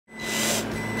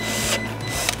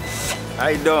How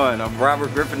you doing? I'm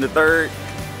Robert Griffin III.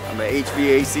 I'm an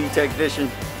HVAC technician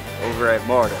over at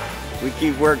MARTA. We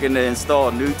keep working to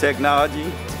install new technology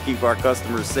to keep our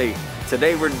customers safe.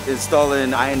 Today we're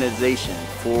installing ionization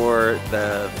for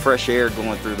the fresh air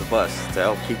going through the bus to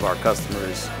help keep our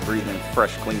customers breathing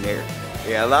fresh, clean air.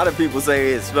 Yeah, a lot of people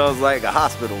say it smells like a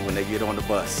hospital when they get on the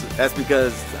bus. That's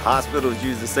because hospitals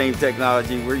use the same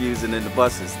technology we're using in the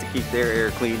buses to keep their air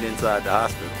clean inside the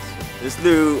hospitals. This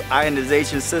new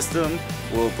ionization system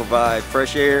will provide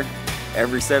fresh air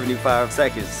every 75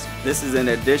 seconds. This is in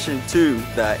addition to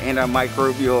the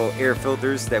antimicrobial air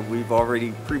filters that we've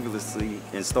already previously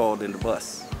installed in the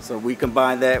bus. So we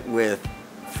combine that with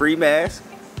free masks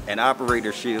and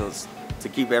operator shields to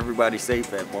keep everybody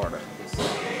safe at MARTA.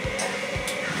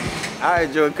 I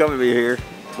enjoy coming here,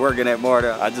 working at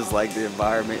MARTA. I just like the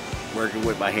environment, working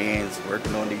with my hands,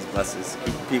 working on these buses,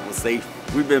 keeping people safe.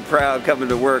 We've been proud coming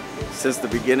to work since the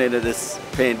beginning of this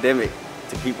pandemic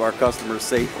to keep our customers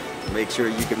safe, to make sure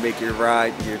you can make your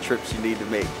ride and your trips you need to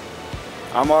make.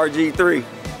 I'm RG3,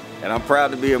 and I'm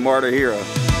proud to be a MARTA hero.